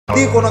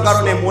যদি কোনো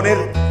কারণে মনের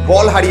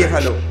বল হারিয়ে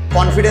ফেলো,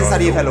 কনফিডেন্স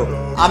হারিয়ে ফেলো,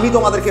 আমি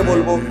তোমাদেরকে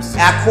বলবো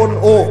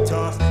এখনও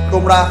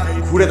তোমরা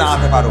ঘুরে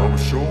দাঁড়াতে পারো।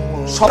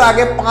 সবার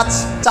আগে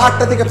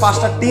 4টা থেকে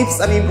 5টা টিপস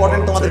আমি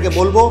ইম্পর্টেন্ট তোমাদেরকে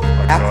বলবো।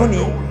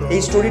 এখনই এই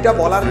স্টোরিটা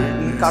বলার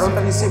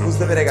কারণটা নিশ্চয়ই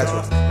বুঝতে পেরে গেছো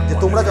যে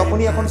তোমরা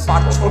যখনই এখন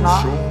পারছো না,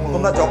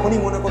 তোমরা যখনই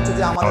মনে করছো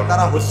যে আমাদের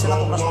দ্বারা হচ্ছে না,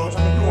 তোমরা সঙ্গে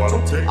সঙ্গে কি করছো,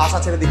 আশা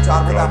ছেড়ে দিচ্ছ,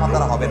 আর বোধহয় আমার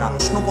দ্বারা হবে না।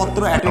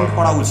 প্রশ্নপত্র অ্যাটেন্ড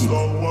করা উচিত।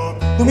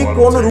 তুমি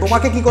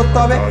তোমাকে কি করতে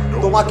হবে,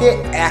 তোমাকে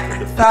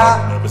একটা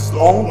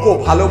অঙ্ক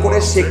ভালো করে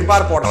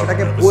শেখবার পর,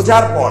 সেটাকে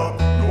বোঝার পর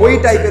ওই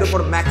টাইপের উপর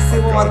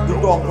ম্যাক্সিমাম আর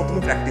 2টো অঙ্ক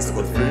তুমি প্র্যাকটিস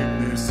করবে।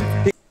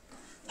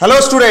 Hello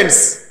students,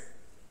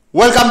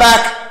 welcome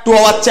back to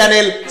our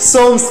channel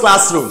সোমস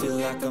classroom.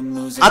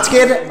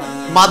 আজকের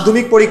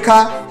মাধ্যমিক পরীক্ষা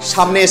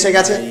সামনে এসে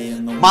গেছে।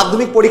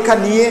 মাধ্যমিক পরীক্ষা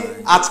নিয়ে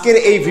আজকের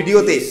এই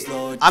ভিডিওতে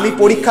আমি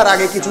পরীক্ষার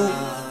আগে কিছু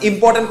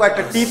ইম্পর্টেন্ট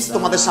কয়েকটা টিপস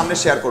তোমাদের সামনে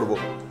শেয়ার করব।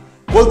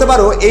 বলতে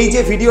পারো এই যে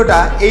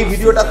এই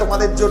ভিডিওটা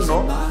তোমাদের জন্য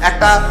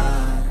একটা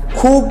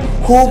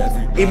খুব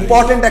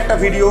ইম্পর্টেন্ট একটা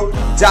ভিডিও,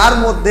 যার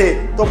মধ্যে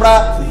তোমরা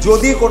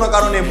যদি কোনো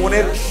কারণে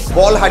মনের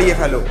বল হারিয়ে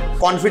ফেলো,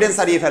 কনফিডেন্স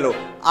হারিয়ে ফেলো,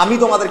 আমি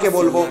তোমাদেরকে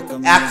বলবো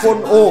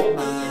এখনও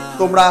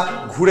তোমরা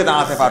ঘুরে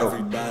দাঁড়াতে পারো।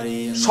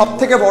 সব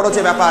থেকে বড়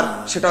যে ব্যাপার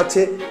সেটা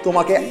হচ্ছে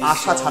তোমাকে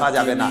আশা ছাড়া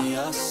যাবে না।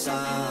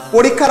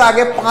 পরীক্ষার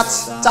আগে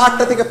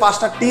 4টা থেকে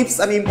 5টা টিপস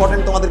আমি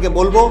ইম্পর্টেন্ট তোমাদেরকে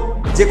বলবো,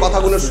 যে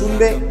কথাগুলো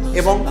শুনবে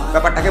এবং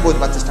ব্যাপারটাকে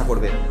বোঝবার চেষ্টা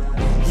করবে।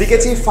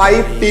 লিখেছি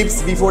 5 টিপস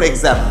বিফোর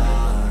এক্সাম।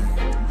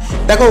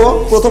 দেখো,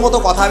 প্রথমত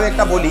কথা আমি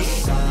একটা বলি।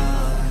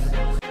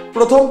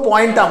 প্রথম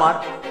পয়েন্ট আমার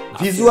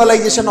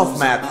ভিজুয়ালাইজেশন অফ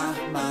ম্যাথ।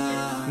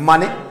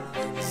 মানে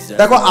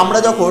দেখো, আমরা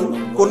যখন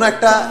কোনো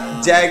একটা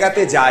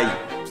জায়গাতে যাই,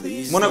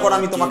 মনে করো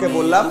আমি তোমাকে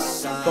বললাম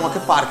তোমাকে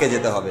পার্কে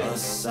যেতে হবে,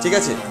 ঠিক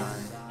আছে?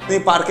 তুমি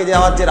পার্কে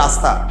যাওয়ার যে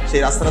রাস্তা,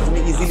 সেই রাস্তাটা তুমি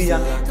ইজিলি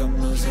জানো।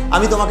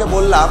 আমি তোমাকে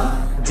বললাম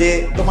যে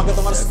তোমাকে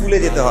তোমার স্কুলে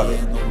যেতে হবে,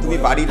 তুমি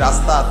বাড়ির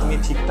রাস্তা তুমি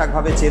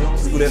ঠিকঠাকভাবে চেনো,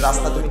 স্কুলের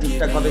রাস্তা তুমি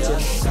ঠিকঠাকভাবে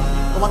চেনো।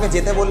 তোমাকে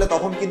যেতে বললে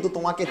তখন কিন্তু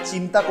তোমাকে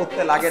চিন্তা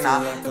করতে লাগে না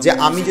যে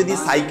আমি যদি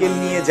সাইকেল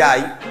নিয়ে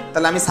যাই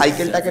তাহলে আমি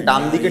সাইকেলটাকে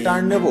ডান দিকে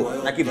টার্ন নেব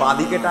নাকি বাঁ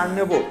দিকে টার্ন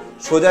নেব,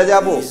 সোজা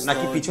যাব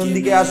নাকি পিছন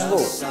দিকে আসবো,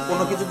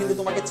 কোনো কিছু কিন্তু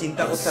তোমাকে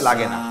চিন্তা করতে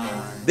লাগে না।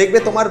 দেখবে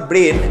তোমার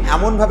ব্রেন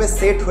এমনভাবে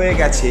সেট হয়ে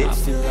গেছে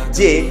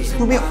যে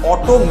তুমি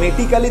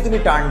অটোমেটিক্যালি তুমি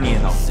টার্ন নিয়ে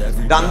নাও।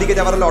 ডান দিকে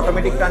যাবার হলে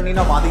অটোমেটিক টার্ন নিয়ে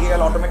নাও, বাঁ দিকে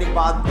গেলে অটোমেটিক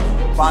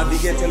বাঁ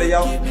দিকে চলে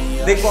যাও।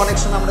 দেখবো অনেক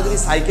সময় আমরা যদি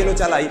সাইকেলও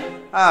চালাই,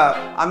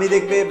 আমি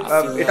দেখবে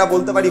এটা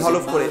বলতে পারি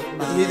হলফ করে,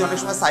 তুমি যদি অনেক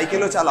সময়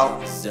সাইকেলও চালাও,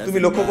 তুমি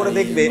লক্ষ্য করে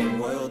দেখবে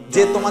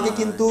যে তোমাকে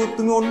কিন্তু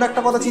তুমি অন্য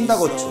একটা কথা চিন্তা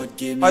করছো।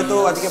 হয়তো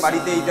আজকে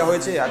বাড়িতে এইটা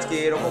হয়েছে, আজকে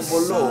এরকম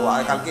বললো,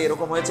 কালকে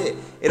এরকম হয়েছে,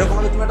 এরকম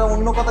ভাবে তুমি একটা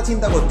অন্য কথা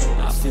চিন্তা করছো।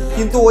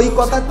 কিন্তু ওই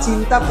কথা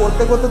চিন্তা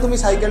করতে করতে তুমি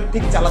সাইকেল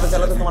ঠিক চালাতে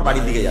চালাতে তোমার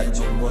বাড়ির দিকে যাচ্ছ।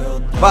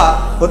 বা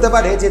হতে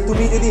পারে যে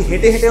তুমি যদি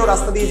হেঁটে হেঁটেও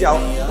রাস্তা দিয়ে যাও,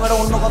 তোমার একটা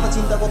অন্য কথা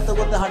চিন্তা করতে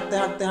করতে হাঁটতে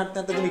হাঁটতে হাঁটতে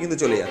হাঁটতে তুমি কিন্তু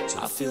চলে যাচ্ছ।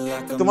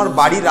 তোমার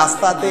বাড়ির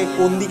রাস্তাতে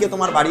কোন দিকে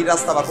তোমার বাড়ির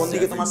রাস্তা বা কোন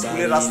দিকে তোমার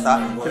স্কুলের রাস্তা,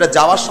 সেটা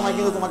যাওয়ার সময়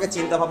কিন্তু তোমাকে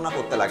চিন্তা ভাবনা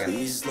করতে লাগে না।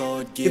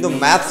 কিন্তু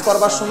ম্যাথস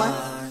করবার সময়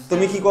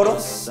তুমি কি করো?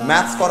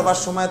 ম্যাথস করবার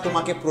সময়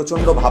তোমাকে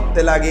প্রচন্ড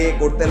ভাবতে লাগে,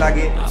 করতে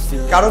লাগে।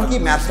 কারণ কি,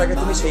 ম্যাথটাকে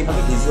তুমি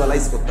সেইভাবে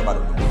ভিজুয়ালাইজ করতে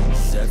পারো।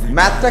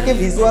 ম্যাথটাকে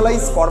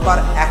ভিজুয়ালাইজ করবার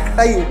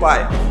একটাই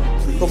উপায়,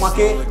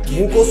 তোমাকে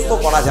মুখস্থ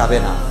করা যাবে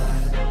না।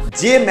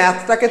 যে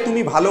ম্যাথটাকে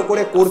তুমি ভালো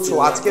করে করছো,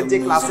 আজকের যে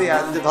ক্লাসে,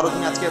 ধরো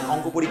তুমি আজকে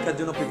অঙ্ক পরীক্ষার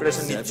জন্য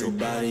প্রিপারেশন নিচ্ছ,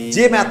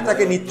 যে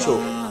ম্যাথটাকে নিচ্ছ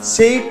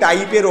সেই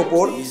টাইপের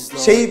ওপর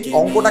সেই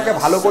অঙ্কটাকে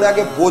ভালো করে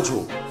আগে বোঝো,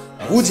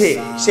 বুঝে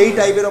সেই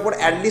টাইপের ওপর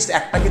অ্যাটলিস্ট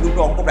 1টা কি 2টো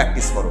অঙ্ক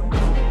প্র্যাকটিস করো।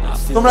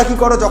 তোমরা কি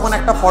করো, যখন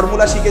একটা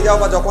ফর্মুলা শিখে যাও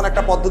বা যখন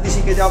একটা পদ্ধতি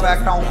শিখে যাও বা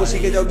একটা অঙ্ক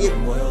শিখে যাও, গিয়ে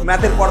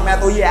ম্যাথের পর ম্যাথ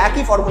ওই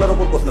একই ফর্মুলার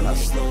উপর করতে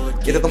থাকো।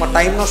 এতে তোমার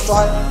টাইম নষ্ট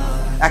হয়,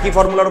 একই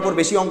ফর্মুলার উপর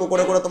বেশি অঙ্ক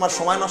করে করে তোমার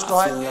সময় নষ্ট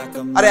হয়।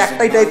 আরে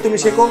একটাই টাইপ তুমি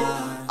শেখো,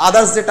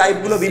 আদার্স যে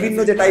টাইপগুলো, বিভিন্ন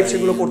যে টাইপ,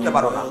 সেগুলো করতে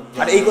পারো না।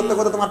 আর এই করতে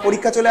করতে তোমার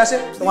পরীক্ষা চলে আসে,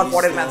 তোমার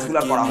পরের ম্যাথসগুলো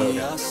আর পড়া হয়ে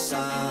যায়।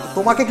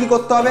 তোমাকে কি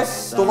করতে হবে,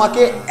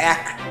 তোমাকে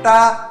একটা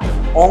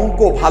অঙ্ক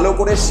ভালো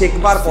করে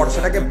শেখবার পর,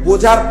 সেটাকে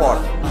বোঝার পর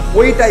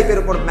ওই টাইপের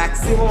উপর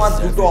ম্যাক্সিমাম আর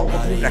 2টো অঙ্ক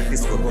তুমি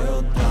প্র্যাকটিস করবে।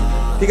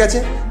 ঠিক আছে?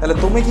 তাহলে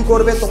তুমি কি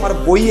করবে, তোমার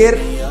বইয়ের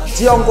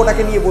যে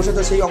অঙ্কটাকে নিয়ে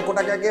বসেছো সেই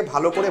অঙ্কটাকে আগে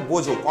ভালো করে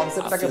বোঝো,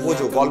 কনসেপ্টটাকে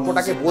বোঝো,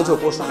 গল্পটাকে বোঝো,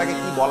 প্রশ্নটাকে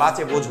কি বলা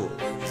আছে বোঝো।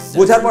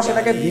 বোঝার পর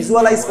সেটাকে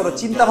ভিজুয়ালাইজ করো,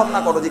 চিন্তা ভাবনা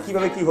করো যে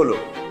কিভাবে কি হলো।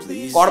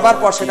 করবার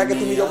পর সেটাকে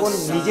তুমি যখন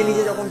নিজে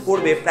নিজে যখন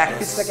করবে,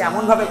 প্র্যাকটিসটাকে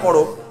এমন ভাবে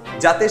করো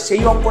যাতে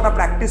সেই অঙ্কটা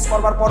প্র্যাকটিস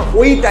করবার পর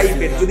ওই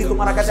টাইপের, যদি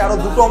তোমার কাছে আরো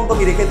 2টো অঙ্ক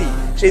আমি রেখে দিই,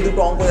 সেই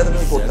 2টো অঙ্ক যাতে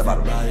তুমি করতে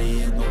পারো।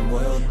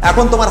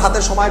 এখন তোমার হাতে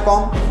সময়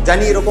কম,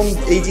 জানি এরকম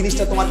এই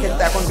জিনিসটা তোমার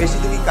ক্ষেত্রে এখন বেশি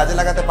তুমি কাজে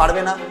লাগাতে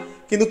পারবে না,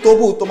 কিন্তু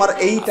তবু তোমার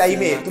এই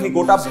টাইমে তুমি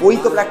গোটা বই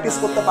তো প্র্যাকটিস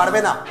করতে পারবে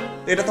না।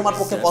 এটা তোমার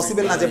পক্ষে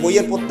পসিবল না যে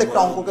বইয়ের প্রত্যেকটা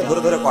অঙ্ককে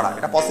ধরে ধরে করা,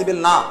 এটা পসিবল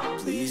না।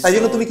 তাই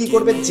জন্য তুমি কি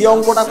করবে, যে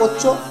অঙ্কটা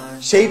করছো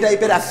সেই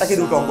টাইপের 1টা কি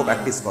 2টো অঙ্ক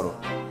প্র্যাকটিস করো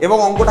এবং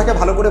অঙ্কটাকে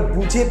ভালো করে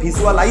বুঝে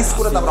ভিজুয়ালাইজ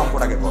করে তারপর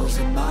অঙ্কটাকে করো।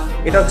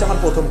 এটা হচ্ছে আমার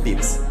প্রথম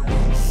টিপস।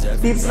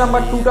 টিপস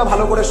নাম্বার 2টা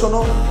ভালো করে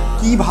শোনো,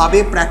 কিভাবে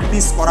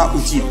প্র্যাকটিস করা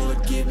উচিত।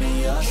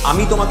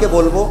 আমি তোমাকে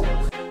বলবো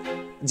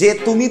যে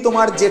তুমি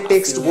তোমার যে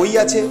টেক্সট বই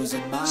আছে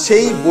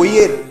সেই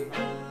বইয়ের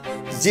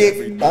যে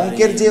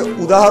অঙ্কের যে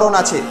উদাহরণ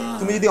আছে,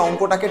 তুমি যদি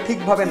অঙ্কটাকে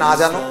ঠিকভাবে না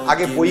জানো,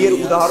 আগে বইয়ের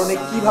উদাহরণে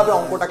কিভাবে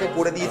অঙ্কটাকে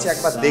করে দিয়েছে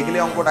একবার দেখলে,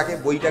 অঙ্কটাকে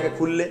বইটাকে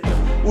খুললে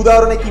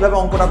উদাহরণে কিভাবে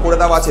অঙ্কটা করে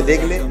দেওয়া আছে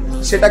দেখলে,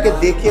 সেটাকে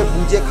দেখে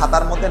বুঝে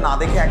খাতার মধ্যে না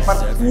দেখে একবার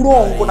পুরো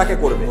অঙ্কটাকে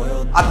করবে,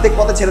 অর্ধেক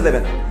পথে ছেড়ে দেবে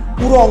না,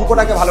 পুরো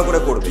অঙ্কটাকে ভালো করে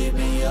করবে।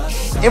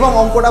 এবং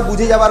অঙ্কটা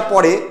বুঝে যাওয়ার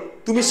পরে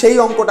তুমি সেই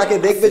অঙ্কটাকে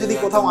দেখবে, যদি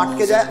কোথাও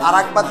আটকে যায় আর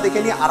একবার দেখে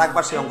নিয়ে আর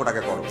একবার সেই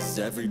অঙ্কটাকে করো,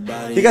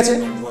 ঠিক আছে?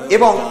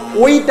 এবং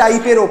ওই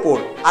টাইপের ওপর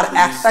আর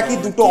একটা কি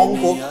দুটো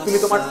অঙ্ক তুমি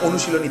তোমার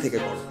অনুশীলনী থেকে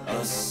করো,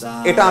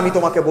 এটা আমি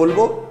তোমাকে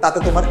বলবো, তাতে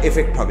তোমার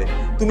এফেক্ট হবে।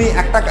 তুমি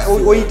একটা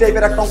ওই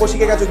টাইপের একটা অঙ্ক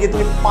শিখে গেছো, গিয়ে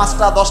তুমি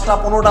 5টা 10টা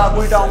 15টা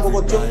 20টা অঙ্ক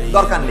করছো,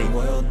 দরকার নেই।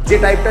 যে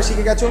টাইপটা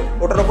শিখে গেছো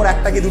ওটার উপর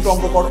একটা কি দুটো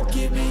অঙ্ক করো।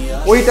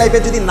 ওই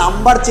টাইপের যদি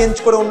নাম্বার চেঞ্জ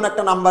করে অন্য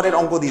একটা নাম্বারের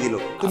অঙ্ক দিয়ে দিল,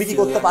 তুমি কি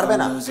করতে পারবে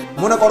না?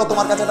 মনে করো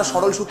তোমার কাছে একটা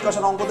সরল সুদ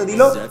কষার অঙ্কতে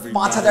দিল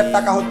 5,000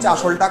 টাকা হচ্ছে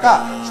আসল টাকা,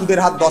 সুদের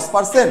হার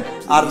 10%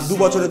 আর 2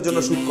 বছরের জন্য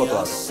সুদ কত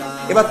আছে।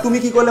 এবার তুমি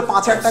কি করলে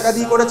 5,000 টাকা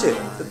দিয়ে করেছে,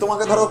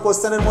 তোমাকে ধরো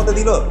কোশ্চেনের মধ্যে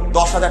দিল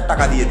 10,000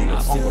 টাকা দিয়ে দিল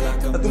অঙ্কটা,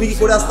 তুমি কি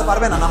করে আসতে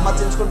পারবে না নাম্বার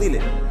চেঞ্জ করে দিলে?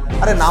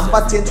 আরে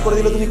নাম্বার চেঞ্জ করে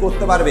দিলে তুমি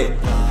করতে পারবে,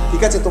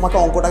 ঠিক আছে? তোমাকে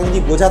অঙ্কটা যদি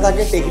বোঝা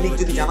থাকে, টেকনিক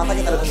যদি জানা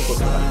থাকে, তাহলে তুমি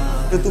করতে পারবে।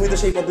 কিন্তু তুমি তো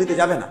সেই পদ্ধতিতে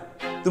যাবে না,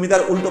 তুমি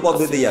তার উল্টো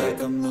পদ্ধতিতে যাবে।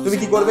 তুমি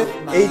কি করবে?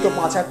 এই তো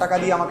 5,000 টাকা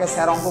দিয়ে আমাকে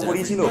স্যার অঙ্ক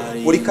করিয়েছিল,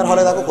 পরীক্ষার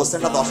হলে দেখো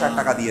কোশ্চেনটা 10,000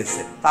 টাকা দিয়েছে,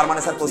 তার মানে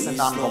স্যার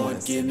কোশ্চেনটা আনকমন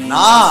এসেছে।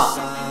 না,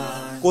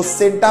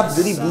 কোশ্চেনটা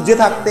যদি বুঝে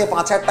থাকতে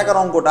 5,000 টাকার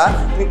অঙ্কটা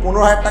তুমি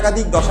 15,000 টাকা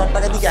দিক, 10,000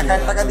 টাকা দিক,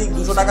 1,000 টাকা দিক,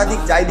 200 টাকা দিক,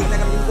 যাই দিক না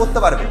কেন তুমি করতে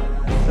পারবে।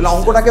 তাহলে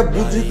অঙ্কটাকে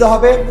বুঝতে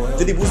হবে।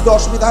 যদি বুঝতে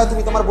অসুবিধা হয়,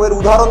 তুমি তোমার বইয়ের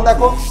উদাহরণ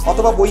দেখো,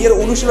 অথবা বইয়ের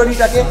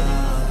অনুশীলনীটাকে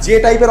যে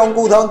টাইপের অঙ্ক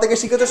উদাহরণ থেকে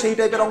শিখেছো সেই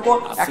টাইপের অঙ্ক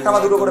একটা বা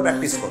দুটো করে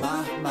প্র্যাকটিস করো।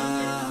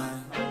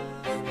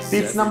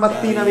 টিপস নাম্বার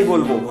 3 আমি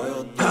বলবো,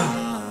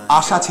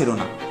 আশা ছেড়ো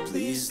না।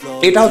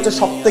 এটা হচ্ছে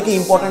সবথেকে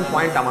ইম্পর্টেন্ট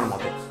পয়েন্ট আমার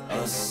মতে।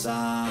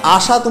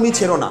 আশা তুমি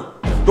ছেড়ো না।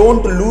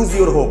 Don't lose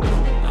your hope,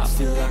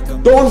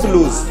 don't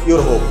lose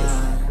your hope.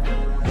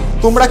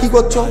 তোমরা কি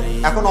করছো?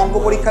 এখন অঙ্ক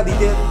পরীক্ষা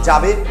দিতে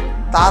যাবে,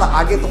 তার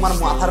আগে তোমার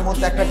মাথার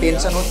মধ্যে একটা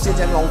টেনশন হচ্ছে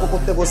যে আমি অঙ্ক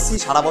করতে বসছি,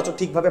 সারা বছর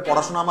ঠিকভাবে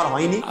পড়াশোনা আমার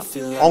হয়নি,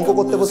 অঙ্ক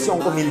করতে বসছি,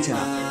 অঙ্ক মিলছে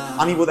না,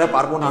 আমি বোধহয়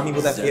পারবো না, আমি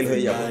বোধহয় ফেল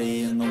হয়ে যাবো।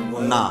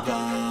 না,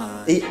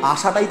 এই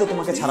আশাটাই তো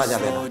তোমাকে ছাড়া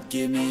যাবে না।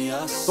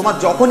 তোমার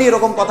যখনই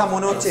এরকম কথা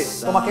মনে হচ্ছে,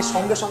 তোমাকে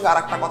সঙ্গে সঙ্গে আর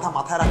একটা কথা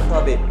মাথায় রাখতে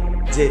হবে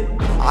যে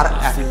আর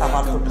একটা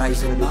বার তো ট্রাই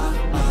করে দেব।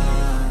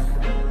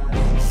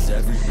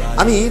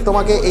 আমি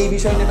তোমাকে এই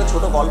বিষয় নিয়ে একটা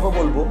ছোট গল্প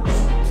বলবো।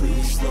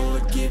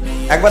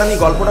 একবার আমি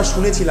গল্পটা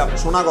শুনেছিলাম,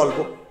 শোনা গল্প,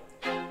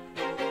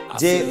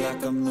 যে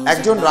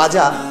একজন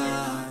রাজা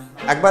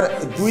একবার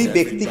 2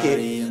 ব্যক্তিকে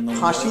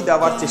ফাঁসি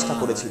দেওয়ার চেষ্টা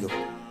করেছিল।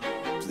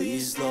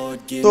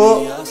 তো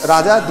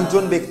রাজা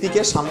 2জন ব্যক্তিকে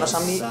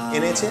সামনাসামনি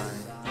এনেছে,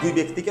 2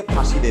 ব্যক্তিকে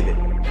ফাঁসি দেবে,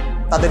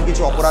 তাদের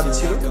কিছু অপরাধ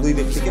ছিল, 2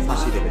 ব্যক্তিকে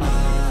ফাঁসি দেবে।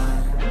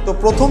 তো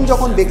প্রথম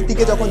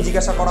ব্যক্তিকে যখন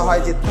জিজ্ঞাসা করা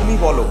হয় যে তুমি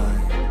বলো,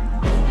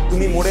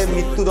 তুমি মরে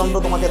মৃত্যুদণ্ড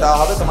তোমাকে দেওয়া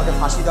হবে, তোমাকে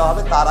ফাঁসি দেওয়া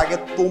হবে, তার আগে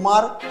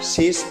তোমার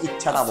শেষ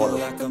ইচ্ছাটা বলো।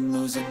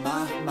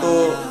 তো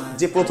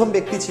যে প্রথম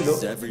ব্যক্তি ছিল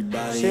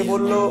সে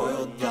বলল,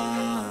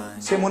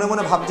 সে মনে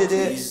মনে ভাবছে যে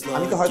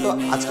আমি তো হয়তো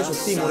আজকে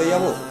সত্যিই মরে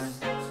যাব,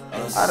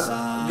 আর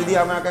যদি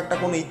আমাকে একটা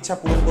কোনো ইচ্ছা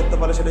পূরণ করতে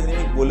পারে, সেটা যদি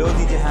আমি বলেও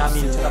দিই যে হ্যাঁ আমি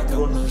ইচ্ছাটা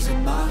পূরণ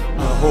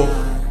হোক,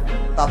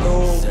 তাতেও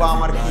বা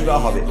আমার কি বা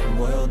হবে,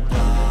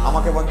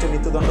 আমাকে বঞ্চ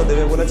মৃত্যুদণ্ড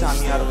দেবে বলেছে,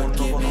 আমি আর অন্য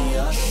কোনো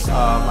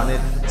মানে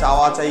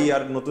চাওয়া চাই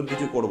আর নতুন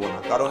কিছু করব না।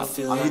 কারণ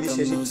আমি যদি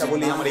শেষ ইচ্ছা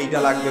বলি আমার এইটা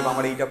লাগবে বা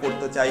আমার এইটা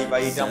করতে চাই বা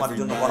এইটা আমার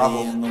জন্য করাবো,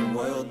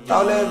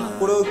 তাহলে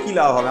করেও কি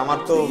লাভ হবে? আমার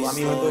তো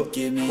আমি হয়তো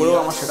করেও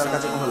আমার সেটার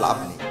কাছে কোনো লাভ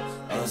নেই।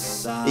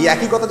 এই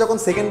একই কথা যখন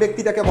সেকেন্ড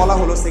ব্যক্তিটাকে বলা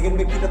হলো, সেকেন্ড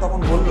ব্যক্তিটা তখন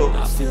বললো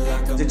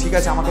যে ঠিক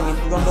আছে আমাকে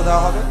মৃত্যুদণ্ড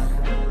দেওয়া হবে,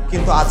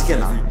 কিন্তু আজকে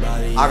না,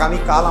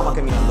 আগামীকাল আমাকে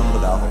মৃত্যুদণ্ড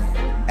দেওয়া হবে,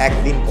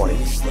 একদিন পরে।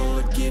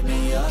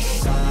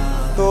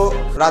 তো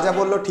রাজা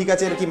বলল ঠিক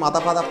আছে, এর কি মাথা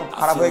ফাতা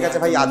খারাপ হয়ে গেছে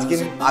ভাই,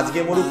 আজকে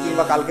মরুক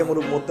কিংবা কালকে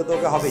মরুক, মরতে তো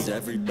ওকে হবেই,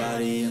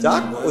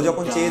 যাক ও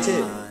যখন চেয়েছে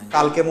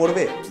কালকে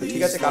মরবে, তো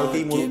ঠিক আছে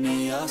কালকেই মরুক।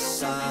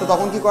 তো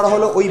তখন কি করা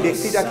হলো, ওই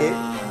ব্যক্তিটাকে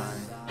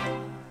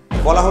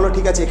বলা হলো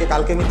ঠিক আছে একে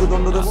কালকে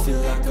মৃত্যুদণ্ড দেবো,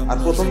 আর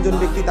প্রথমজন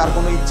ব্যক্তি তার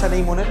কোনো ইচ্ছা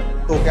নেই মনে,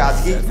 তো ওকে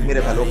আজকেই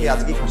মেরে ফেলো, ওকে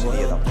আজকেই ফাঁসি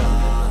দিয়ে দাও।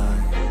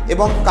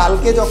 এবং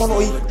কালকে যখন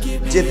ওই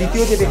যে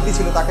দ্বিতীয় যে ব্যক্তি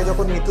ছিল তাকে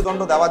যখন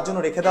মৃত্যুদণ্ড দেওয়ার জন্য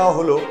রেখে দেওয়া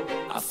হলো,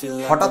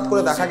 হঠাৎ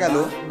করে দেখা গেল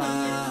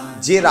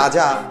যে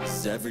রাজা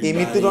এই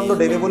মৃত্যুদণ্ড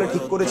দেবে বলে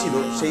ঠিক করেছিল,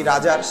 সেই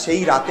রাজার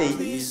সেই রাতেই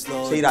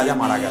সেই রাজা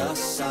মারা গেল।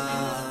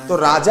 তো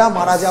রাজা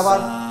মারা যাওয়ার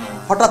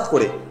হঠাৎ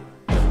করে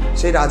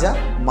সেই রাজা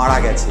মারা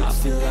গেছে,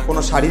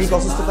 কোনো শারীরিক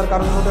অসুস্থতার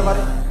কারণে হতে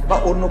পারে বা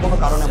অন্য কোনো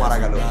কারণে মারা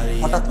গেল,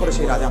 হঠাৎ করে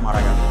সেই রাজা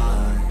মারা গেল।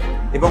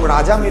 এবং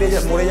রাজা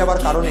মরে যাবার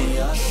কারণে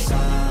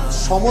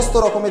সমস্ত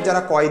রকমের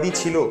যারা কয়েদি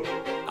ছিল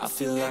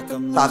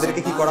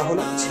তাদেরকে কি করা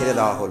হলো, ছেড়ে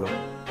দেওয়া হলো।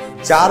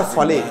 যার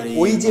ফলে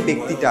ওই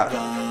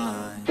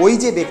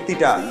যে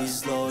ব্যক্তিটা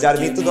যার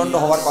মৃত্যুদণ্ড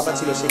হওয়ার কথা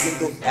ছিল, সে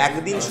কিন্তু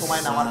একদিন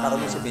সময় নেওয়ার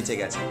কারণে সে বেঁচে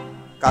গেছে,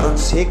 কারণ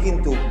সে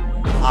কিন্তু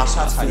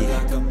আশা ছাড়িনি।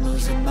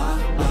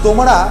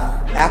 তোমরা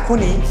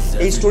এখনই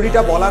এই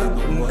স্টোরিটা বলার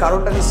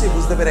কারণটা নিশ্চয়ই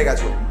বুঝতে পেরে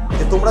গেছো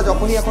যে তোমরা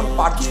যখনই এখন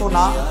পারছো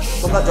না,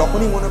 তোমরা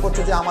যখনই মনে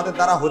করছো যে আমাদের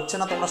দ্বারা হচ্ছে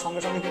না, তোমরা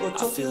সঙ্গে সঙ্গে কি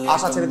করছো?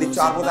 আশা ছেড়ে দিচ্ছ।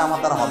 আর বোধহয় আমার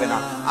দ্বারা হবে না,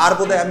 আর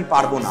বোধহয় আমি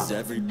পারবো না।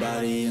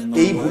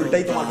 এই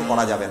ভুলটাই তোমাকে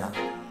করা যাবে না।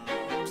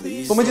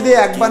 তুমি যদি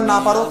একবার না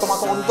পারো,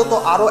 তোমাকে অন্তত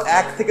আরো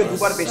 1 থেকে 2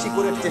 বার বেশি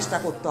করে চেষ্টা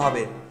করতে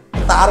হবে।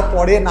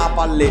 তারপরে না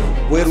পারলে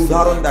বইয়ের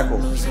উদাহরণ দেখো,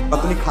 বা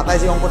তুমি খাতায়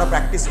যে অঙ্কটা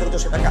প্র্যাকটিস করেছো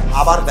সেটাকে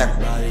আবার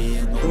দেখো,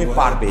 তুমি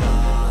পারবে।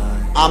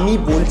 আমি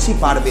বলছি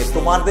পারবে।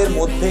 তোমাদের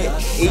মধ্যে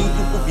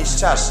এইটুকু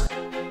বিশ্বাস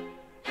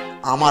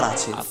আমার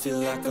আছে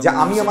যে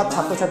আমি আমার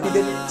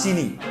ছাত্রছাত্রীদের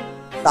চিনি,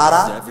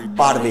 তারা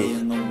পারবে।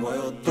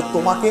 তো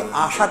তোমাকে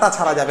আশাটা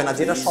ছাড়া যাবে না,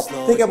 যেটা সব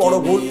থেকে বড়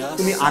ভুল।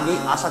 তুমি আগেই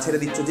আশা ছেড়ে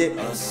দিচ্ছ যে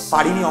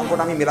পারিনি,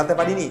 অঙ্কটা আমি মেলাতে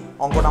পারিনি,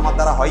 অঙ্কটা আমার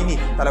দ্বারা হয়নি,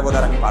 তাহলে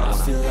বোধহয় আমি পারবো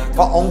না।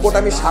 বা অঙ্কটা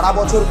আমি সারা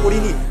বছর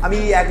করিনি, আমি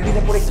এই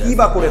একদিনে পরে কি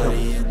বা করে দেবো।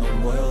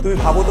 তুমি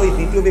ভাবো তো, এই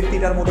দ্বিতীয়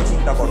ব্যক্তিটার মতো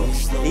চিন্তা করো।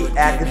 এই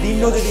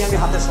একদিনও যদি আমি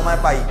হাতে সময়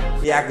পাই,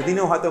 এই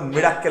একদিনেও হয়তো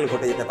মিরাক্কেল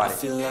ঘটে যেতে পারে।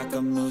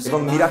 এবং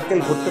মিরাক্কেল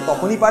ঘটতে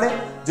তখনই পারে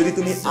যদি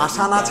তুমি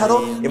আশা না ছাড়ো,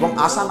 এবং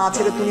আশা না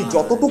ছেড়ে তুমি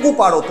যতটুকু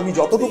পারো, তুমি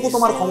যতটুকু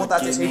তোমার ক্ষমতা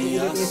আছে সেইটুকু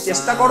তুমি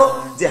চেষ্টা করো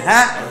যে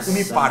হ্যাঁ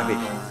তুমি পারবে।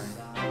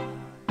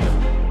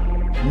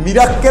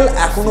 মিরাক্কেল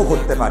এখনো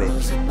ঘটতে পারে।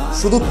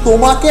 শুধু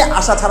তোমাকে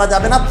আশা ছাড়া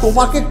যাবে না,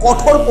 তোমাকে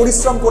কঠোর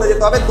পরিশ্রম করে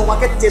যেতে হবে,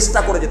 তোমাকে চেষ্টা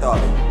করে যেতে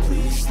হবে,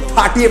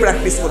 ফাটিয়ে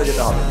প্র্যাকটিস করে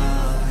যেতে হবে।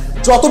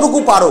 যতটুকু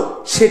পারো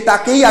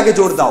সেটাকেই আগে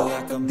জোর দাও,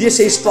 দিয়ে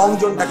সেই স্ট্রং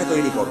জোনটাকে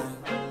তৈরি করো।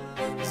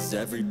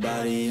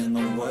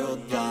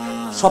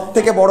 সব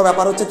থেকে বড়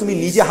ব্যাপার হচ্ছে তুমি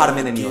নিজে হার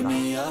মেনে নিও না।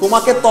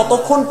 তোমাকে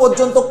ততক্ষণ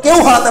পর্যন্ত কেউ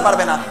হারাতে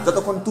পারবে না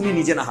যতক্ষণ তুমি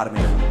নিজে না হার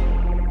মেনে।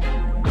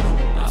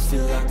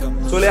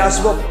 চলে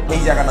আসবো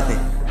এই জায়গাটাতে,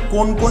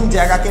 কোন কোন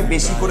জায়গাকে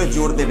বেশি করে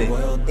জোর দেবে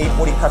এই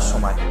পরীক্ষার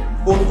সময়,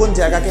 কোন কোন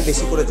জায়গাকে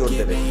বেশি করে জোর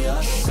দেবে।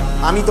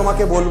 আমি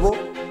তোমাকে বলবো,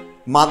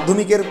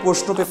 মাধ্যমিকের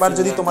প্রশ্ন পেপার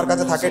যদি তোমার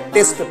কাছে থাকে,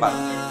 টেস্ট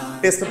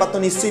পেপার তো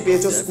নিশ্চয়ই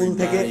পেয়েছো স্কুল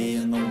থেকে।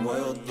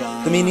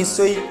 তুমি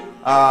নিশ্চয়ই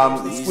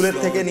স্কুলের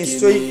থেকে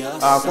নিশ্চয়ই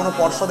কোনো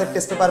পর্ষদের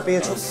টেস্ট পেপার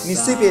পেয়েছো,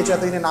 নিশ্চয়ই পেয়েছো,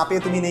 এতদিনে না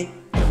পেয়ে তুমি নেই।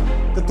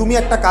 তো তুমি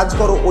একটা কাজ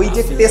করো, ওই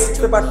যে টেস্ট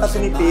পেপারটা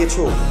তুমি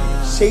পেয়েছো,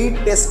 সেই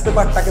টেস্ট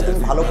পেপারটাকে তুমি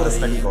ভালো করে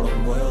স্টাডি করো।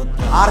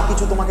 আর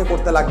কিছু তোমাকে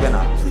করতে লাগবে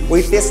না। ওই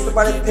টেস্ট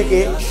পেপারের থেকে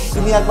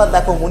তুমি একবার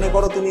দেখো, মনে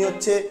করো তুমি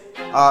হচ্ছে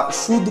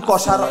সুদ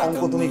কষার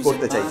অঙ্ক তুমি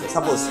করতে চাইছো।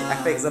 সাপোজ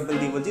একটা এক্সাম্পল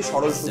দিয়ে বলছি,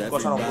 সরল সুদ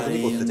কষার অঙ্ক তুমি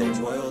করতে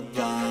চাইছো।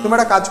 তুমি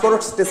একটা কাজ করো,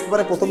 টেস্ট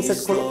পেপারে প্রথম সেট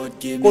খোলো,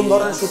 কোন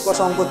ধরনের সুদ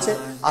কষা অঙ্ক হচ্ছে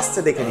আসছে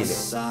দেখে নিলে।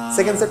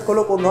 সেকেন্ড সেট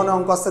খোলো, কোন ধরনের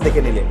অঙ্ক আসছে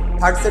দেখে নিলে।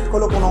 থার্ড সেট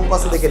খোলো, কোন অঙ্ক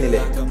আসছে দেখে নিলে।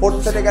 ফোর্থ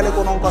সেটে গেলে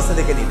কোন অঙ্ক আসছে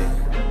দেখে নিলে।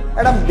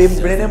 একটা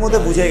ব্রেনের মধ্যে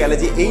বুঝে গেলে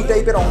যে এই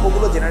টাইপের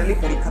অঙ্কগুলো জেনারেলি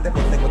পরীক্ষাতে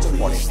প্রত্যেক বছর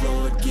পড়ে।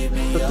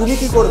 তো তুমি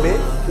কি করবে,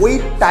 ওই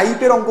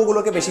টাইপের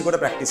অঙ্কগুলোকে বেশি করে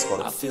প্র্যাকটিস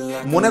করো।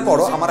 মনে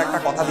করো, আমার একটা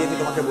কথা দিয়ে আমি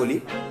তোমাকে বলি,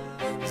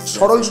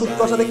 সরল সুদ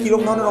কষাতে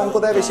কিরকম ধরনের অঙ্ক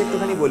দেয় বেশি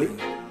একটুখানি বলি।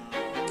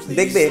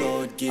 দেখবে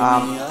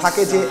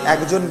থাকে যে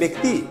একজন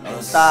ব্যক্তি,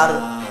 তার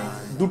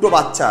দুটো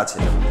বাচ্চা আছে,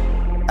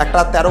 একটা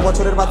 13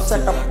 বছরের বাচ্চা,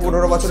 একটা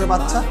 15 বছরের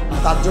বাচ্চা।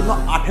 তার জন্য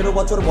 18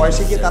 বছর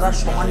বয়সে গিয়ে তারা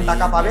সমান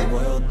টাকা পাবে,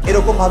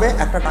 এরকম ভাবে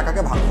একটা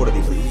টাকাকে ভাগ করে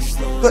দিবে।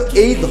 তো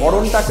এই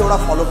ধরনটাকে ওরা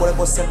ফলো করে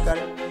কোশ্চেন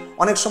করে।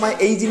 অনেক সময়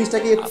এই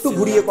জিনিসটাকে একটু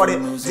ঘুরিয়ে করে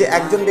যে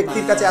একজন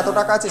ব্যক্তির কাছে এত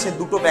টাকা আছে, সে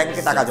দুটো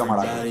ব্যাংকে টাকা জমা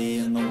রাখে।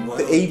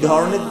 তো এই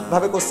ধরনের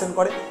ভাবে কোশ্চেন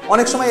করে।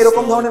 অনেক সময়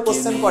এরকম ধরনের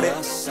কোশ্চেন করে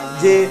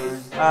যে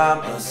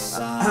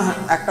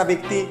একটা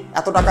ব্যক্তি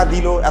এত টাকা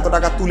দিল, এত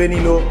টাকা তুলে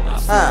নিল।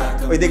 হ্যাঁ,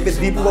 ওই দেখবে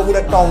দীপুবাবুর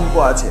একটা অঙ্ক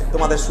আছে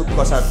তোমাদের সুদ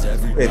কষার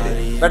এতে,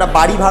 একটা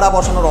বাড়ি ভাড়া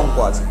বসানোর অঙ্ক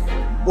আছে।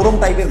 ওরম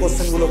টাইপের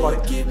কোশ্চেন গুলো করে।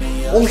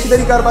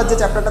 অংশীদারি কারবার যে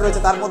চ্যাপ্টারটা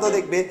রয়েছে তার মধ্যে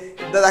দেখবে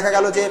দেখা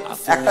গেল যে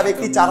একটা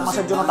ব্যক্তি 4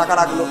 মাসের জন্য টাকা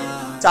রাখলো,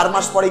 4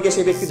 মাস পরে গিয়ে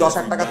সেই ব্যক্তি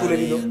 10,000 টাকা তুলে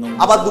নিল,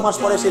 আবার 2 মাস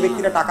পরে সেই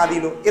ব্যক্তিরা টাকা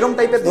দিল। এরকম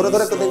টাইপের ধরে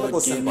ধরে তো দেখবে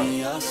কোশ্চেন করে।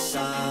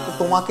 তো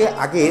তোমাকে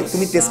আগে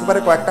তুমি টেস্ট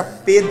পেপারে কয়েকটা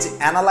পেজ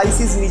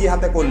অ্যানালাইসিস নিজে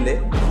হাতে করলে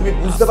তুমি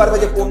বুঝতে পারবে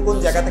যে কোন কোন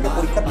জায়গা থেকে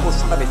পরীক্ষার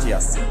প্রশ্নটা বেশি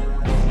আসছে।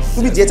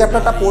 তুমি যে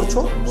চ্যাপ্টারটা পড়ছো,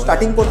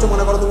 স্টার্টিং করছো,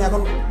 মনে করো তুমি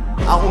এখন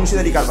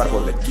অংশীদারি কারবার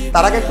করবে,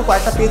 তার আগে একটু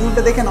কয়েকটা পেজ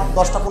উল্টে দেখে নাও,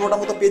 10টা-15টা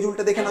মতো পেজ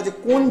উল্টে দেখে নাও যে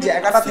কোন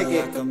জায়গাটা থেকে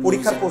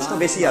পরীক্ষার প্রশ্ন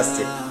বেশি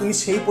আসছে। তুমি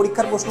সেই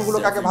পরীক্ষার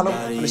প্রশ্নগুলোকে আগে ভালো,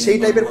 মানে সেই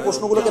টাইপের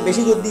প্রশ্নগুলোকে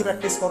বেশি জোর দিয়ে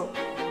প্র্যাকটিস করো।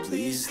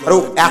 আর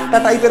একটা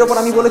টাইপের ওপর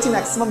আমি বলেছি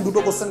ম্যাক্সিমাম 2টো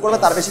কোশ্চেন করবে,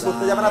 তার বেশি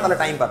করতে যাবে না, তাহলে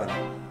টাইম পাবে না,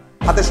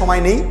 হাতে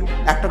সময় নেই।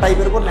 একটা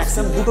টাইপের উপর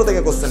ম্যাক্সিমাম 2টো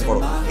থেকে কোশ্চেন করো,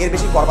 এর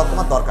বেশি করবার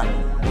তোমার দরকার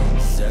নেই।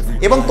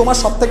 এবং তোমার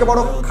সব থেকে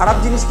বড় খারাপ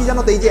জিনিস কি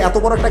জানো তো, এই যে এত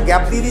বড় একটা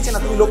গ্যাপ দিয়ে দিচ্ছে না,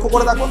 তুমি লক্ষ্য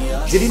করে দেখো,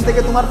 যেদিন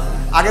থেকে তোমার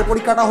আগের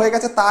পরীক্ষাটা হয়ে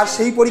গেছে তার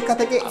সেই পরীক্ষা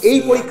থেকে এই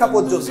পরীক্ষা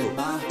পর্যন্ত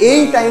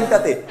এই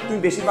টাইমটাতে তুমি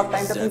বেশিরভাগ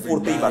টাইমটা তুমি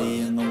পড়তেই পারো।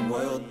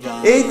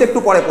 এই তো একটু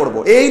পরে পড়বো,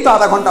 এই তো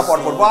আধা ঘন্টা পর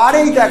পড়বো, আর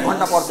এই তো 1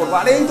 ঘন্টা পর পড়বো,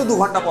 আর এই তো 2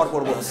 ঘন্টা পর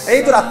পড়বো, এই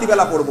তো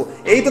রাত্রিবেলা পড়বো,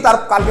 এই তো তার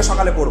কালকে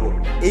সকালে পড়বো।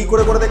 এই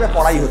করে করে দেখবে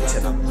পড়াই হচ্ছে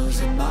না।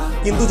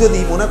 কিন্তু যদি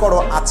মনে করো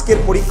আজকের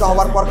পরীক্ষা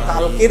হওয়ার পর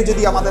কালকের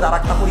যদি আমাদের আর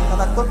একটা পরীক্ষা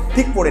থাকতো,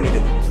 ঠিক পড়ে নিতে।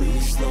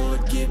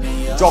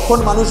 যখন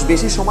মানুষ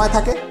বেশি সময়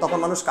থাকে তখন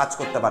মানুষ কাজ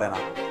করতে পারে না।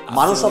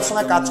 মানুষ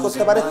সবসময় কাজ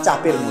করতে পারে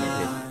চাপের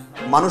মধ্যে,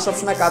 মানুষ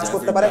সবসময় কাজ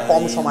করতে পারে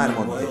কম সময়ের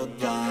মধ্যে।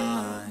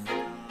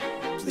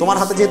 তোমার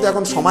হাতে যেহেতু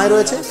এখন সময়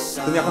রয়েছে,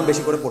 তুমি এখন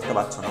বেশি করে পড়তে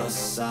পারছো না,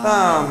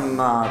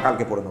 না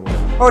কালকে পড়ে নেবো,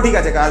 ও ঠিক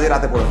আছে কালকে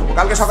রাতে পড়ে নেবো,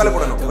 কালকে সকালে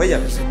পড়ে নেবো, হয়ে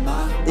যাবে।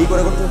 এই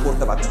করে করে তুমি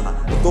পড়তে পারছো না।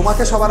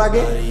 তোমাকে সবার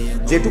আগে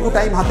যেটুকু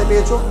টাইম হাতে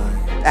পেয়েছো,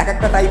 এক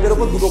একটা টাইপের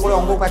উপর দুটো করে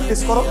অঙ্ক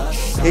প্র্যাকটিস করো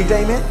এই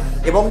টাইমে,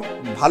 এবং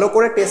ভালো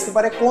করে টেস্ট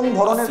পেপারে কোন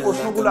ধরনের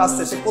প্রশ্নগুলো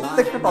আসছে সে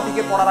প্রত্যেকটা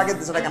টপিকে পড়ার আগে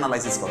সেটাকে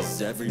অ্যানালাইসিস করো।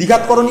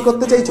 দ্বিঘাতকরণী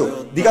করতে চাইছো,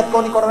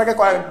 দ্বিঘাতকরণী করার আগে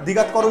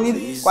দ্বিঘাতকরণীর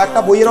কয়েকটা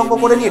বইয়ের অঙ্ক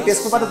করে নিয়ে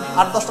টেস্ট পেপারে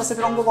 8-10টা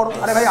সেটের অঙ্ক করো।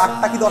 আরে ভাই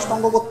 8টা কি 10টা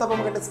অঙ্ক করতে হবে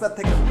আমাকে টেস্ট পেপার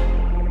থেকে?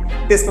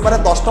 টেস্ট পেপারে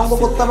 10টা অঙ্ক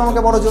করতে হবে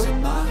আমাকে বড় জোর।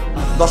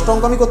 10টা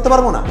অঙ্ক আমি করতে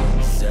পারবো না?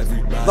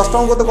 10টা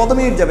অঙ্ক করতে কত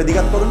মিনিট যাবে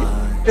দ্বিঘাতকরণী?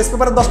 টেস্ট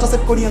পেপারে 10টা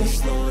সেট করি আমি,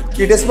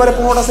 কি টেস্ট পেপারে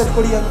 15টা সেট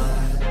করি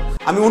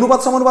আমি অনুপাত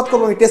সমানুপাত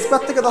করবো, আমি টেস্ট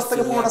পেপার থেকে 10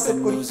 থেকে 15টা সেট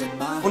করি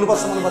অনুপাত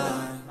সমানুপাতে।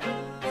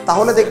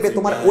 তাহলে দেখবে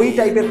তোমার ওই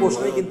টাইপের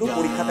প্রশ্নই কিন্তু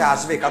পরীক্ষাতে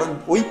আসবে, কারণ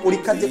ওই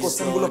পরীক্ষার যে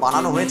কোশ্চেনগুলো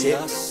বানানো হয়েছে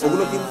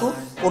ওগুলো কিন্তু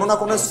কোনো না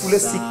কোনো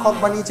স্কুলের শিক্ষক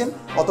বানিয়েছেন,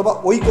 অথবা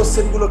ওই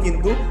কোশ্চেনগুলো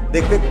কিন্তু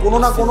দেখবে কোনো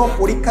না কোনো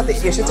পরীক্ষাতে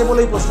এসেছে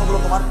বলেই প্রশ্নগুলো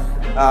তোমার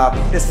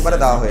টেস্ট পেপারে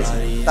দেওয়া হয়েছে।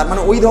 তার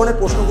মানে ওই ধরনের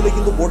প্রশ্নগুলো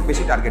কিন্তু বোর্ড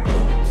বেশি টার্গেট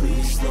করবে,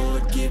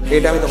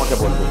 এটা আমি তোমাকে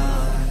বলবো।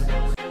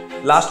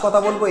 লাস্ট কথা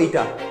বলবো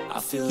এইটা,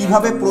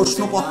 কিভাবে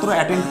প্রশ্নপত্র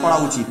অ্যাটেন্ড করা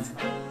উচিত।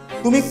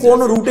 তুমি কোন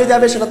রুটে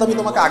যাবে সেটা তো আমি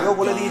তোমাকে আগেও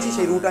বলে দিয়েছি,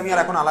 সেই রুট আমি আর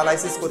এখন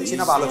অ্যানালাইসিস করছি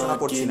না বা আলোচনা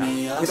করছি না।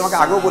 আমি তোমাকে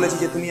আগেও বলেছি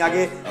যে তুমি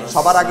আগে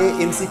সবার আগে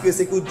এমসিকিউ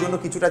এসিকিউর জন্য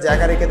কিছুটা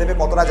জায়গা রেখে দেবে।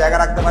 কতটা জায়গা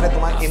রাখতে পারে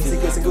তোমার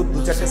এমসিকিউ এসিকিউ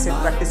 2-4টে সেট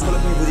প্র্যাকটিস করলে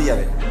তুমি বুঝে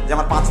যাবে যে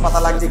আমার 5 পাতা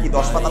লাগছে কি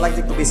 10 পাতা লাগছে।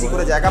 একটু বেশি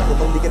করে জায়গা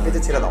প্রথম দিকের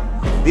পেজে ছেড়ে দাও,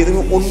 দিয়ে তুমি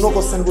অন্য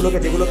কোশ্চেনগুলোকে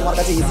যেগুলো তোমার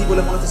কাছে ইজি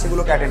বলে মনে হচ্ছে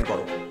সেগুলোকে অ্যাটেন্ড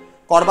করো।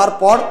 করবার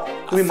পর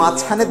তুমি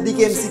মাঝখানের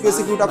দিকে এমসিকিউ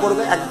এসিকিউটা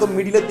করবে, একদম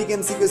মিডিলের দিকে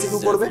এমসিকিউ এসিকিউ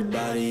করবে,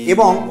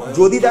 এবং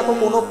যদি দেখো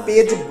কোনো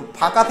পেজ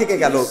ফাঁকা থেকে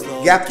গেল,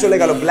 গ্যাপ চলে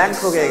গেল,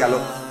 ব্ল্যাঙ্ক হয়ে গেল,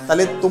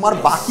 তাহলে তোমার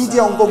বাকি যে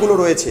অঙ্কগুলো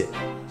রয়েছে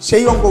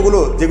সেই অঙ্কগুলো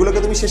যেগুলোকে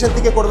তুমি শেষের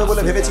দিকে করবে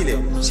বলে ভেবেছিলে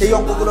সেই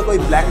অঙ্কগুলোকে ওই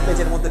ব্ল্যাঙ্ক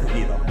পেজের মধ্যে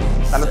ঢুকিয়ে দাও,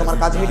 তাহলে তোমার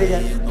কাজ মিটে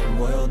যায়।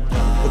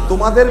 তো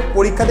তোমাদের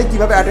পরীক্ষাতে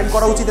কিভাবে অ্যাটেন্ড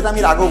করা উচিত এটা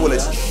আমি আগেও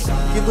বলেছি,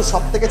 কিন্তু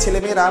সব থেকে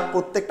ছেলেমেয়েরা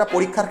প্রত্যেকটা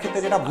পরীক্ষার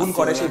ক্ষেত্রে যেটা ভুল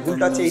করে সেই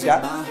ভুলটা হচ্ছে এইটা,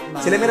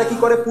 ছেলেমেয়েরা কি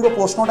করে পুরো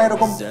প্রশ্নটা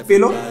এরকম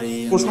পেলো,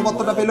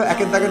 প্রশ্নপত্রটা পেলো,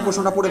 1-এর দাগের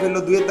প্রশ্নটা পড়ে ফেললো,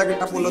 2-এর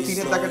দাগেরটা পড়লো,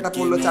 3-এর দাগেরটা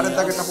পড়লো, 4-এর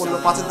দাগেরটা পড়লো,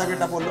 5-এর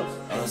দাগেরটা পড়লো।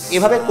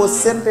 এভাবে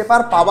কোশ্চেন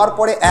পেপার পাওয়ার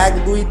পরে 1,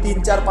 2, 3,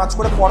 4, 5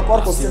 করে পরপর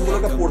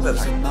কোশ্চেনগুলোকে পড়তে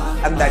থাকে,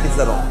 and that is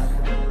the wrong.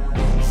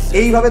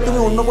 এইভাবে তুমি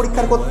অন্য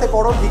পরীক্ষার করতে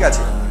করো ঠিক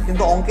আছে,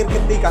 কিন্তু অঙ্কের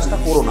ক্ষেত্রে এই কাজটা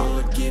করো না।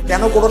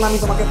 কেন করো না আমি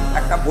তোমাকে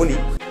একটা বলি।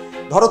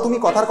 ধরো তুমি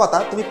কথার কথা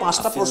তুমি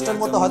 5টা প্রশ্নের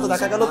মধ্যে হয়তো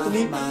দেখা গেল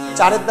তুমি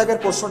 4-এর দাগের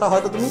প্রশ্নটা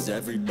হয়তো তুমি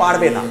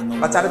পারবে না,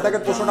 বা 4-এর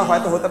দাগের প্রশ্নটা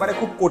হয়তো হতে পারে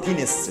খুব কঠিন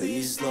এসছে,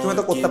 তুমি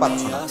তো করতে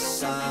পারছো না।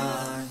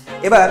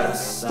 এবার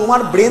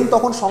তোমার ব্রেন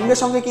তখন সঙ্গে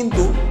সঙ্গে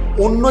কিন্তু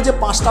অন্য যে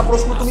 5টা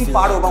প্রশ্ন তুমি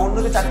পারো বা অন্য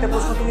যে 4টে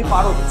প্রশ্ন তুমি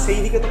পারো সেই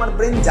দিকে তোমার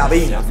ব্রেন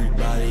যাবেই না।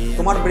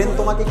 তোমার ব্রেন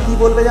তোমাকে কি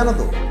বলবে জানো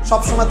তো,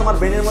 সবসময় তোমার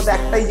ব্রেনের মধ্যে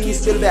একটাই জিনিস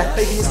চলবে,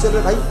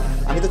 ভাই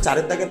আমি তো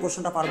 4-এর দাগের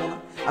প্রশ্নটা পারবো না,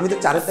 আমি তো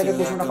 4-এর দাগের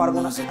প্রশ্নটা পারবো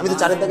না, আমি তো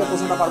 4-এর দাগের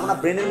প্রশ্নটা পারবো না।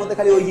 ব্রেনের মধ্যে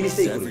খালি ওই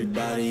জিনিসটাই ঘুরবে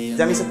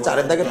যে আমি সব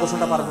 4-এর দাগের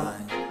প্রশ্নটা পারবো না।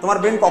 তোমার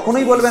ব্রেন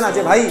কখনোই বলবে না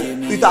যে ভাই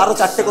তুই তো আরো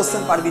 4টে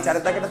কোশ্চেন পারবি,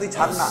 4-এর দাগেরটা তুই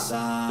ছাড় না,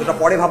 তোটা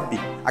পরে ভাববি,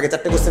 আগে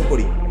 4টে কোশ্চেন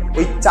করি।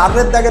 ওই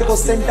 4-এর দাগের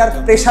কোশ্চেনটার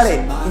প্রেসারে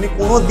তুমি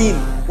কোনো দিন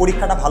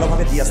পরীক্ষাটা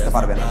ভালোভাবে দিয়ে আসতে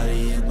পারবে না।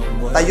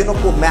 তাই জন্য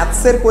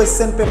ম্যাথসের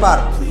কোয়েশ্চেন পেপার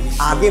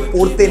আগে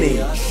পড়তে নেই,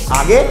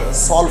 আগে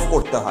সলভ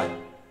করতে হয়।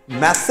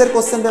 ম্যাথসের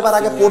কোশ্চেন পেপার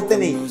আগে পড়তে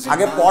নেই,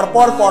 আগে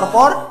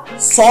পরপর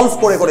সলভ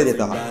করে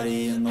যেতে হয়।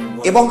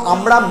 এবং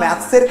আমরা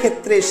ম্যাথসের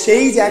ক্ষেত্রে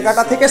সেই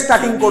জায়গাটা থেকে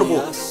স্টার্টিং করব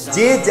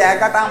যে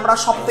জায়গাটা আমরা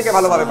সব থেকে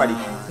ভালোভাবে পারি।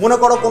 মনে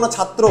করো কোনো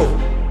ছাত্র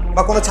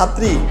বা কোনো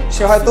ছাত্রী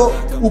সে হয়তো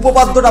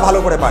উপপাদ্যটা ভালো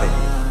করে পারে,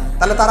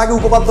 তাহলে তার আগে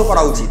উপপাদ্য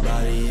করা উচিত।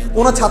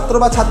 কোনো ছাত্র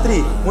বা ছাত্রী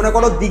মনে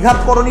করো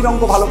দ্বিঘাতকরণীর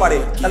অঙ্ক ভালো পারে,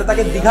 তাহলে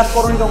তাকে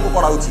দ্বিঘাতকরণীর অঙ্ক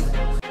করা উচিত।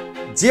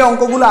 যে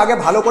অঙ্কগুলো আগে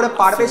ভালো করে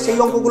পারবে সেই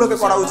অঙ্কগুলোকে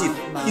করা উচিত।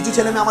 কিছু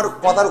ছেলে মেয়ে আমার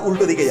কথার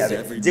উল্টো দিকে যাবে,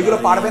 যেগুলো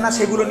পারবে না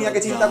সেগুলো নিয়ে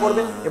আগে চিন্তা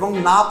করবে, এবং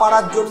না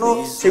পারার জন্য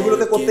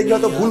সেগুলোকে করতে গিয়ে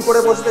হয়তো ভুল করে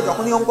বসবে।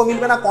 যখনই অঙ্ক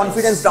মিলবে না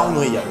কনফিডেন্স ডাউন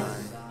হয়ে যাবে।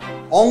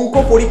 অঙ্ক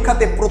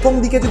পরীক্ষাতে প্রথম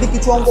দিকে যদি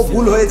কিছু অঙ্ক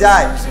ভুল হয়ে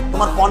যায়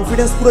তোমার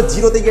কনফিডেন্স পুরো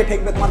জিরোতে গিয়ে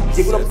ঠেকবে, তোমার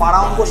যেগুলো পারা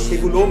অঙ্ক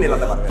সেগুলোও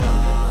মেলাতে পারবে না।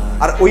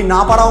 আর ওই না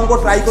পারা অঙ্ক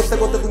ট্রাই করতে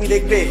করতে তুমি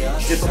দেখবে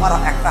যে তোমার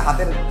একটা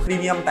হাতের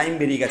প্রিমিয়াম টাইম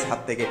বেরিয়ে গেছে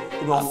হাত থেকে,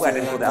 তুমি অঙ্ক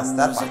অ্যাটেন্ড করে আসতে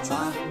আর পারছো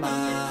না।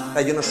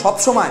 তাই জন্য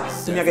সবসময়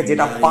তুমি আগে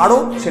যেটা পারো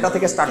সেটা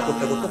থেকে স্টার্ট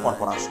করতে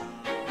পরপর আসো।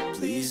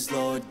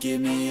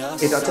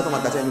 এটা হচ্ছে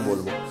তোমার কাছে আমি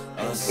বলবো।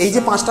 এই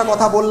যে 5টা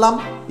কথা বললাম,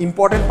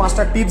 ইম্পর্টেন্ট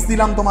 5টা টিপস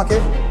দিলাম তোমাকে,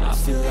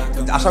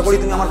 আশা করি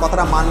তুমি আমার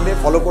কথাটা মানবে,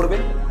 ফলো করবে।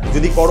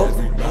 যদি করো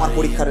তোমার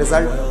পরীক্ষার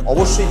রেজাল্ট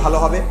অবশ্যই ভালো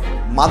হবে।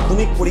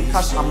 মাধ্যমিক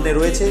পরীক্ষার সামনে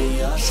রয়েছে,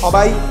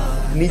 সবাই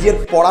নিজের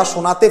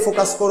পড়াশোনাতে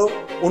ফোকাস করো,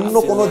 অন্য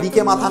কোনো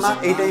দিকে মাথা না।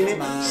 এই টাইমে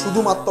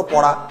শুধুমাত্র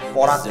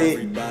পড়াতে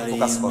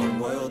ফোকাস করো।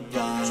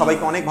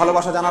 সবাইকে অনেক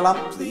ভালোবাসা জানালাম।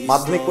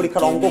 মাধ্যমিক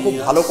পরীক্ষার অঙ্ক খুব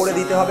ভালো করে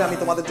দিতে হবে। আমি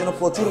তোমাদের জন্য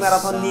প্রচুর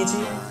ম্যারাথন নিয়েছি,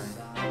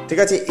 ঠিক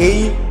আছে। এই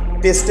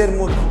টেস্টের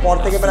পর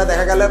থেকে প্রায়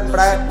দেখা গেলে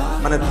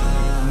মানে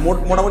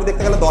মোটামুটি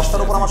দেখতে গেলে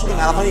 10টার উপর আমার শুধু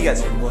ম্যারাথনই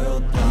গেছে।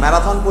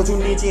 ম্যারাথন প্রচুর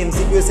নিয়েছি,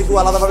 এমসিকিউ এসিকিউ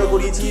আলাদাভাবে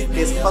করিয়েছি,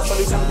 টেস্ট পেপার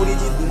সলিউশন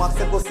করিয়েছি, 2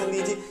 মার্কসের কোশ্চেন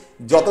দিয়েছি।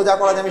 যত যা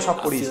করা যায় আমি সব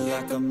করিয়েছি।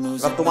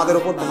 এবার তোমাদের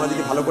ওপর, তোমরা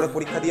যদি ভালো করে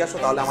পরীক্ষা দিয়ে আসো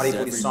তাহলে আমার এই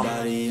পরিশ্রম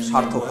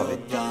সার্থক হবে।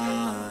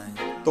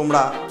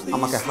 তোমরা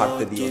আমাকে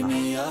হারতে দিও না,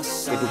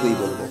 এটুকুই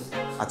বলবো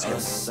আজকে।